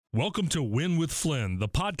Welcome to Win with Flynn, the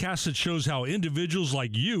podcast that shows how individuals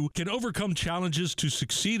like you can overcome challenges to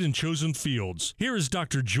succeed in chosen fields. Here is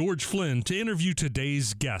Dr. George Flynn to interview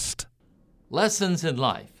today's guest. Lessons in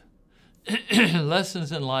life.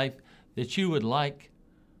 Lessons in life that you would like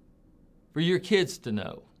for your kids to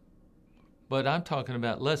know. But I'm talking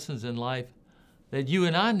about lessons in life that you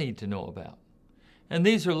and I need to know about. And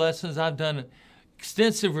these are lessons. I've done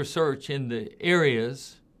extensive research in the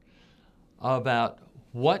areas about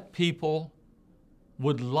what people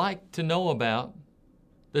would like to know about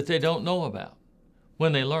that they don't know about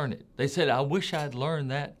when they learn it. They said, I wish I'd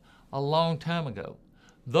learned that a long time ago.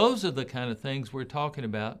 Those are the kind of things we're talking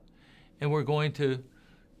about, and we're going to,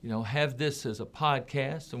 have this as a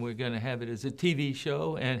podcast, and we're going to have it as a TV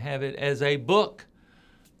show and have it as a book.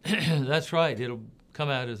 That's right, it'll come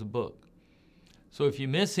out as a book. So if you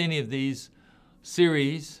miss any of these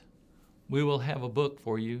series, we will have a book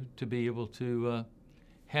for you to be able to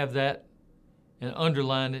have that and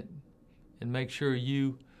underline it and make sure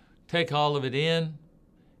you take all of it in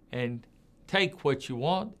and take what you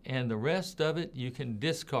want, and the rest of it you can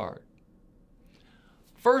discard.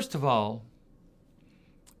 First of all,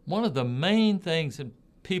 one of the main things that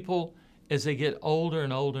people, as they get older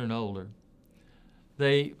and older and older,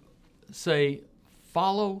 they say,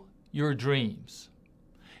 follow your dreams.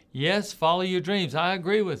 Yes, follow your dreams. I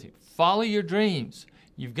agree with you. Follow your dreams.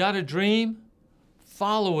 You've got a dream,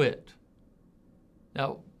 follow it.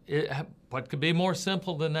 Now, what could be more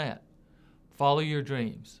simple than that? Follow your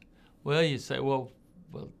dreams. Well, you say, well,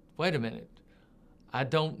 wait a minute. I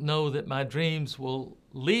don't know that my dreams will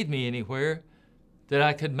lead me anywhere that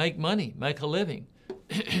I could make money, make a living.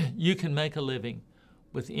 You can make a living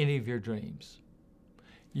with any of your dreams.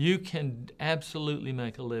 You can absolutely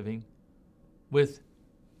make a living with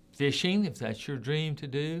fishing, if that's your dream to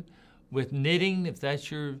do, with knitting, if that's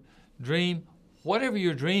your dream. Whatever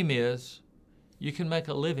your dream is, you can make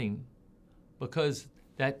a living, because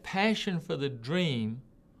that passion for the dream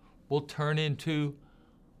will turn into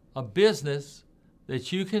a business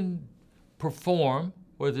that you can perform,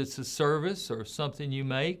 whether it's a service or something you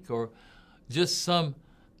make or just some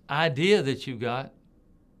idea that you got.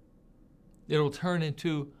 It'll turn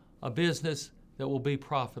into a business that will be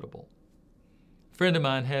profitable. A friend of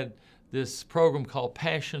mine had this program called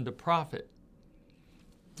Passion to Profit,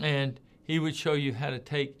 and he would show you how to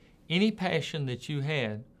take any passion that you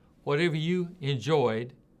had, whatever you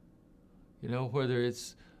enjoyed, whether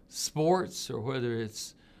it's sports or whether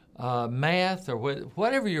it's math or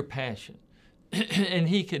whatever your passion, and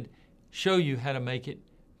he could show you how to make it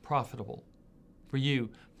profitable for you,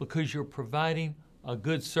 because you're providing a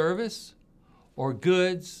good service or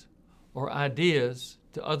goods or ideas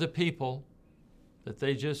to other people that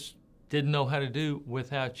they just didn't know how to do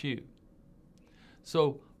without you.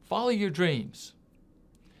 So follow your dreams.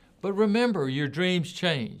 But remember, your dreams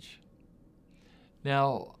change.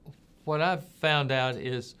 Now, what I've found out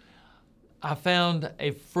is I found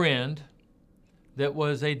a friend that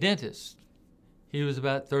was a dentist. He was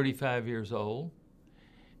about 35 years old.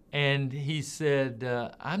 And he said,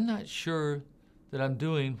 I'm not sure that I'm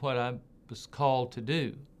doing what I was called to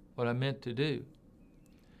do, what I meant to do.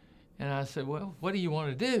 And I said, well, what do you want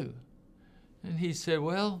to do? And he said,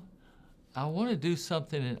 well, I want to do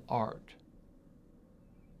something in art.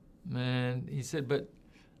 And he said, but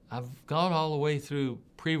I've gone all the way through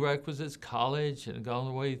prerequisites, college, and gone all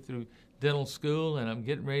the way through dental school, and I'm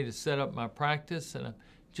getting ready to set up my practice, and I'm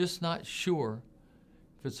just not sure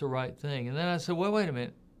if it's the right thing. And then I said, well, wait a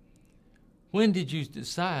minute. When did you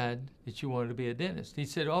decide that you wanted to be a dentist? He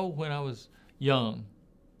said, when I was young.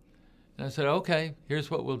 And I said, okay, here's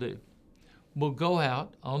what we'll do. We'll go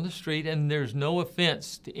out on the street, and there's no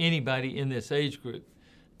offense to anybody in this age group.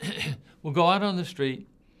 We'll go out on the street,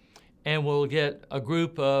 and we'll get a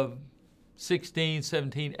group of 16,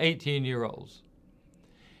 17, 18-year-olds.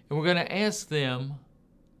 And we're going to ask them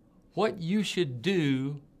what you should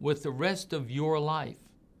do with the rest of your life.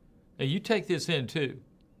 Now, you take this in, too.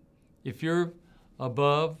 If you're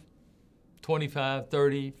above 25,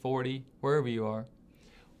 30, 40, wherever you are,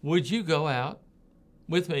 would you go out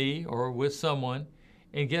with me or with someone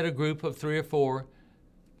and get a group of 3 or 4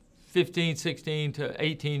 15, 16 to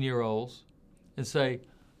 18-year-olds and say,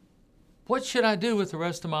 what should I do with the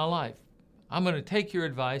rest of my life? I'm going to take your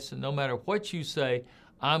advice, and no matter what you say,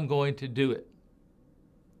 I'm going to do it.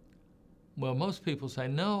 Well, most people say,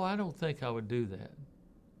 no, I don't think I would do that.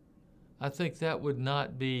 I think that would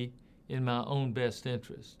not be in my own best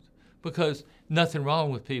interest, because nothing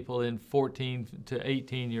wrong with people in 14 to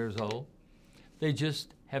 18 years old. They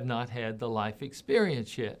just have not had the life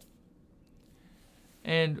experience yet.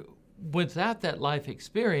 And without that life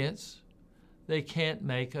experience, they can't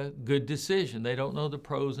make a good decision. They don't know the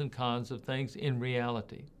pros and cons of things in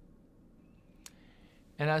reality.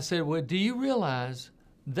 And I said, well, do you realize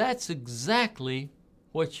that's exactly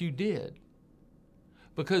what you did?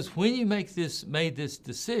 Because when you made this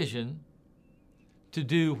decision to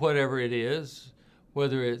do whatever it is,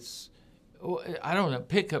 whether it's, I don't know,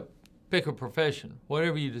 pick a profession,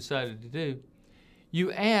 whatever you decided to do,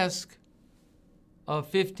 you ask a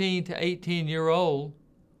 15 to 18-year-old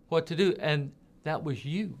what to do, and that was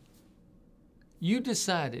you. You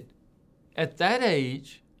decided at that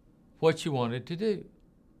age what you wanted to do.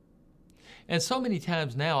 And so many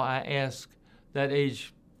times now I ask that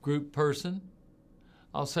age group person,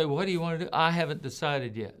 I'll say, well, what do you want to do? I haven't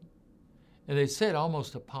decided yet. And they said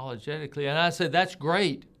almost apologetically, and I said, that's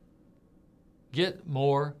great. Get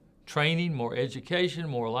more training, more education,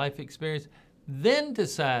 more life experience, then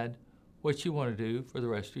decide what you want to do for the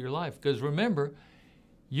rest of your life. Because remember,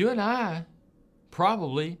 you and I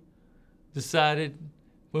probably decided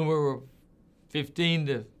when we were 15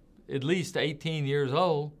 to at least 18 years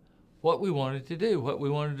old what we wanted to do, what we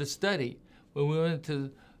wanted to study. When we went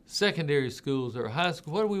to secondary schools or high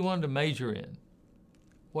school, what we wanted to major in,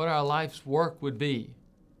 what our life's work would be.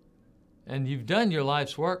 And you've done your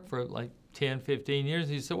life's work for like 10, 15 years,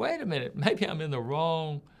 and you say, wait a minute, maybe I'm in the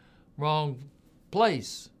wrong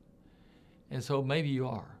place. And so maybe you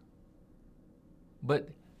are. But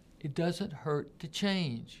it doesn't hurt to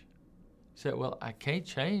change. You say, well, I can't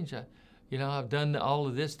change. I've done all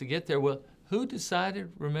of this to get there. Well, who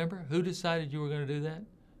decided, remember, who decided you were going to do that?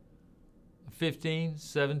 A 15,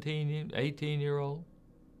 17, 18-year-old?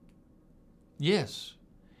 Yes.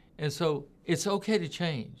 And so it's okay to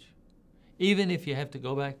change, even if you have to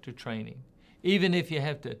go back to training, even if you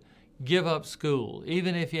have to give up school,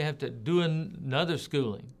 even if you have to do another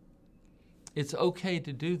schooling. It's okay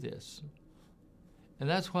to do this. And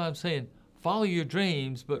that's why I'm saying follow your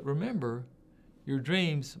dreams, but remember, your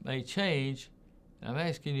dreams may change. And I'm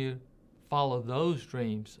asking you to follow those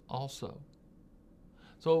dreams also.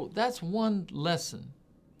 So that's one lesson.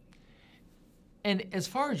 And as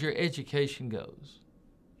far as your education goes,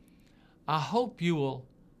 I hope you will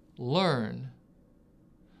learn,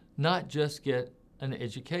 not just get an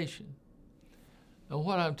education. And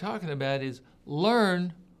what I'm talking about is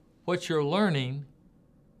learn what you're learning,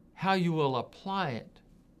 how you will apply it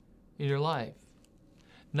in your life.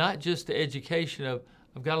 Not just the education of,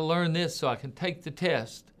 I've got to learn this so I can take the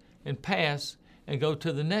test and pass and go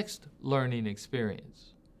to the next learning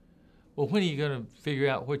experience. Well, when are you going to figure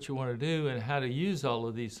out what you want to do and how to use all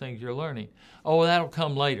of these things you're learning? Oh, well, that'll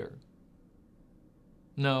come later.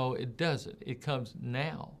 No, it doesn't. It comes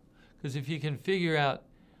now. Because if you can figure out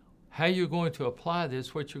how you're going to apply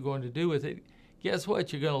this, what you're going to do with it, guess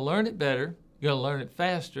what? You're going to learn it better. You're going to learn it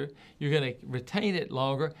faster. You're going to retain it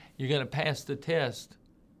longer. You're going to pass the test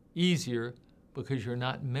easier because you're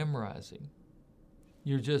not memorizing.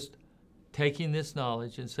 You're just taking this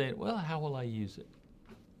knowledge and saying, well, how will I use it?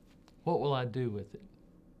 What will I do with it?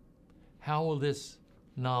 How will this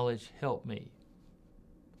knowledge help me?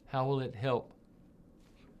 How will it help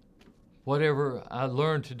whatever I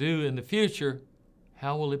learn to do in the future?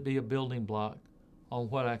 How will it be a building block on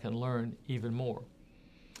what I can learn even more?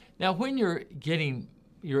 Now, when you're getting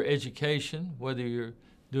your education, whether you're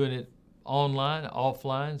doing it online,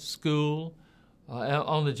 offline, school,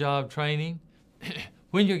 on-the-job training,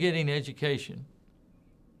 when you're getting education,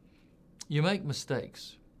 you make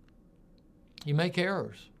mistakes. You make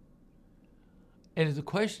errors. And the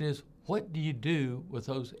question is, what do you do with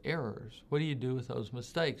those errors? What do you do with those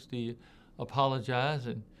mistakes? Do you apologize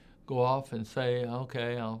and go off and say,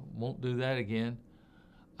 okay, I won't do that again?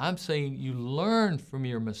 I'm saying you learn from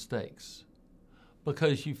your mistakes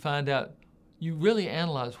because you find out, you really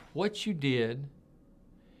analyze what you did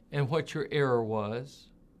and what your error was,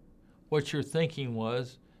 what your thinking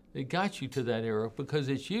was that got you to that error, because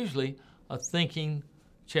it's usually a thinking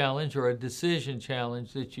challenge or a decision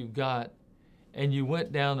challenge that you've got, and you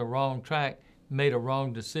went down the wrong track, made a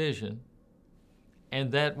wrong decision,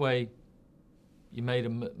 and that way you made a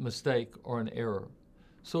mistake or an error.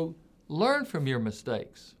 So learn from your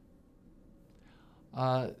mistakes.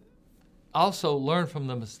 Also learn from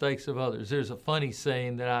the mistakes of others. There's a funny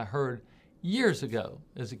saying that I heard years ago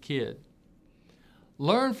as a kid.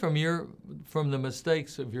 Learn from the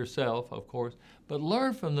mistakes of yourself, of course, but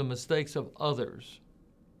learn from the mistakes of others,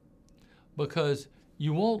 because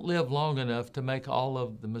you won't live long enough to make all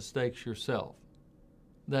of the mistakes yourself.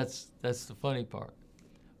 That's the funny part.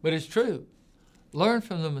 But it's true. Learn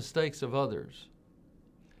from the mistakes of others.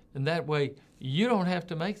 And that way, you don't have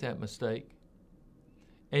to make that mistake.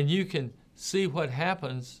 And you can see what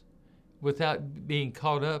happens without being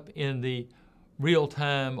caught up in the real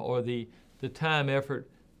time or the time effort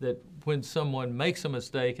that when someone makes a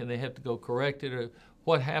mistake and they have to go correct it or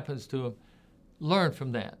what happens to them, learn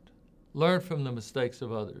from that. Learn from the mistakes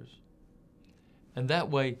of others. And that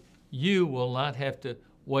way, you will not have to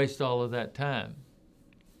waste all of that time.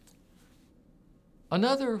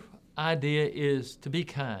 Another idea is to be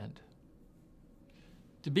kind.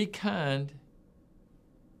 To be kind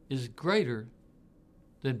is greater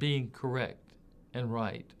than being correct and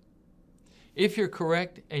right. If you're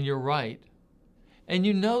correct and you're right, and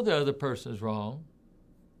you know the other person is wrong,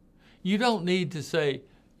 you don't need to say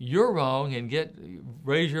you're wrong and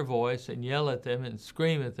raise your voice and yell at them and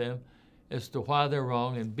scream at them as to why they're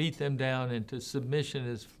wrong and beat them down into submission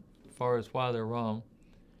as far as why they're wrong.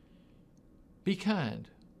 Be kind.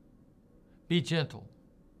 Be gentle.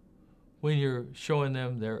 When you're showing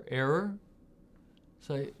them their error,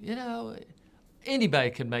 say,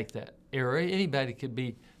 anybody can make that error. Anybody could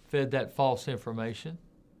be fed that false information.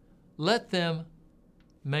 Let them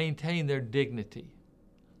maintain their dignity.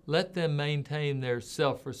 Let them maintain their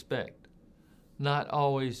self-respect, not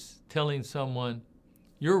always telling someone,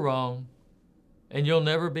 you're wrong, and you'll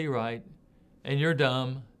never be right, and you're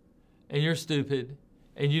dumb, and you're stupid,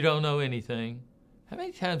 and you don't know anything. How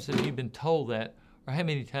many times have you been told that, or how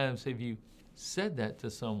many times have you said that to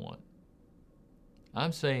someone?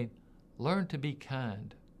 I'm saying, learn to be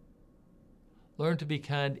kind. Learn to be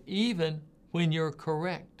kind even when you're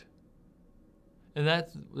correct. And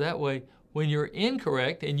that way, when you're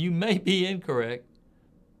incorrect, and you may be incorrect,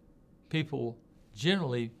 people will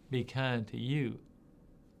generally be kind to you.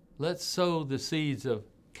 Let's sow the seeds of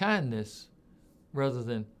kindness rather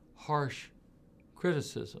than harsh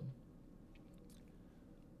criticism.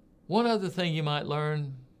 One other thing you might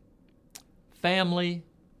learn, family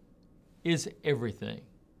is everything.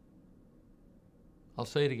 I'll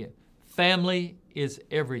say it again. Family is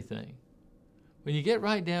everything. When you get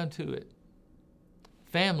right down to it,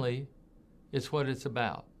 family is what it's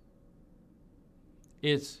about.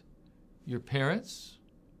 It's your parents,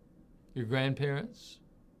 your grandparents,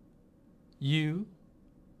 you,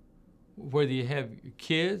 whether you have your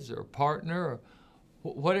kids or a partner or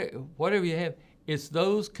whatever you have, it's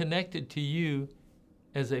those connected to you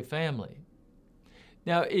as a family.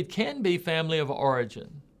 Now, it can be family of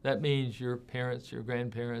origin. That means your parents, your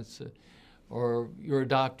grandparents, or your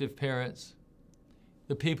adoptive parents,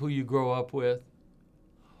 the people you grow up with.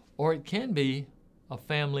 Or it can be a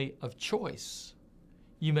family of choice.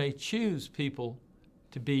 You may choose people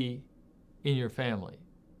to be in your family.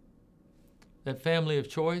 That family of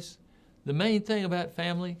choice, the main thing about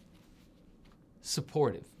family,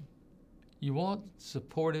 supportive. You want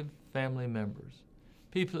supportive family members.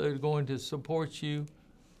 People that are going to support you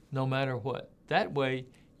no matter what. That way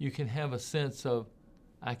you can have a sense of,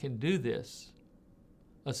 I can do this.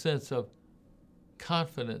 A sense of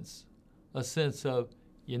confidence. A sense of,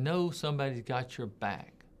 somebody's got your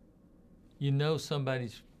back.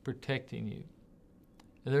 Somebody's protecting you.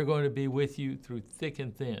 And they're going to be with you through thick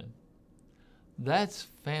and thin. That's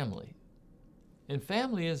family. And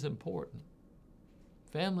family is important.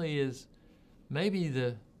 Family is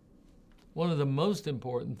maybe one of the most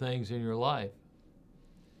important things in your life.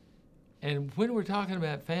 And when we're talking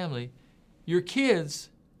about family, your kids,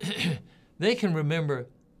 they can remember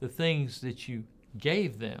the things that you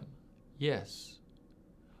gave them, yes.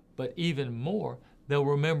 But even more, they'll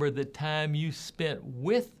remember the time you spent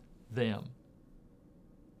with them.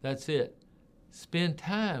 That's it. Spend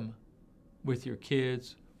time with your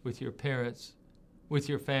kids, with your parents, with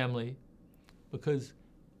your family, because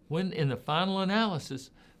when in the final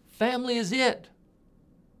analysis, family is it.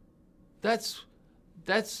 That's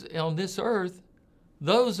on this earth.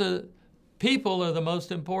 People are the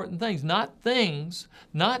most important things,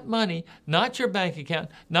 not money, not your bank account,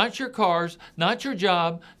 not your cars, not your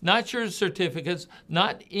job, not your certificates,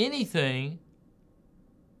 not anything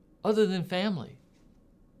other than family.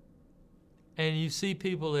 And you see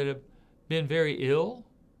people that have been very ill,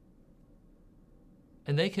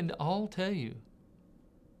 and they can all tell you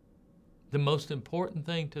the most important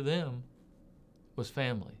thing to them was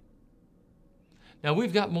family. Now,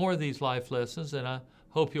 we've got more of these life lessons, and I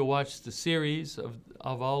hope you'll watch the series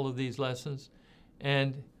of all of these lessons.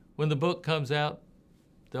 And when the book comes out,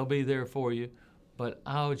 they'll be there for you. But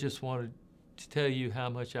I just wanted to tell you how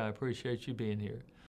much I appreciate you being here.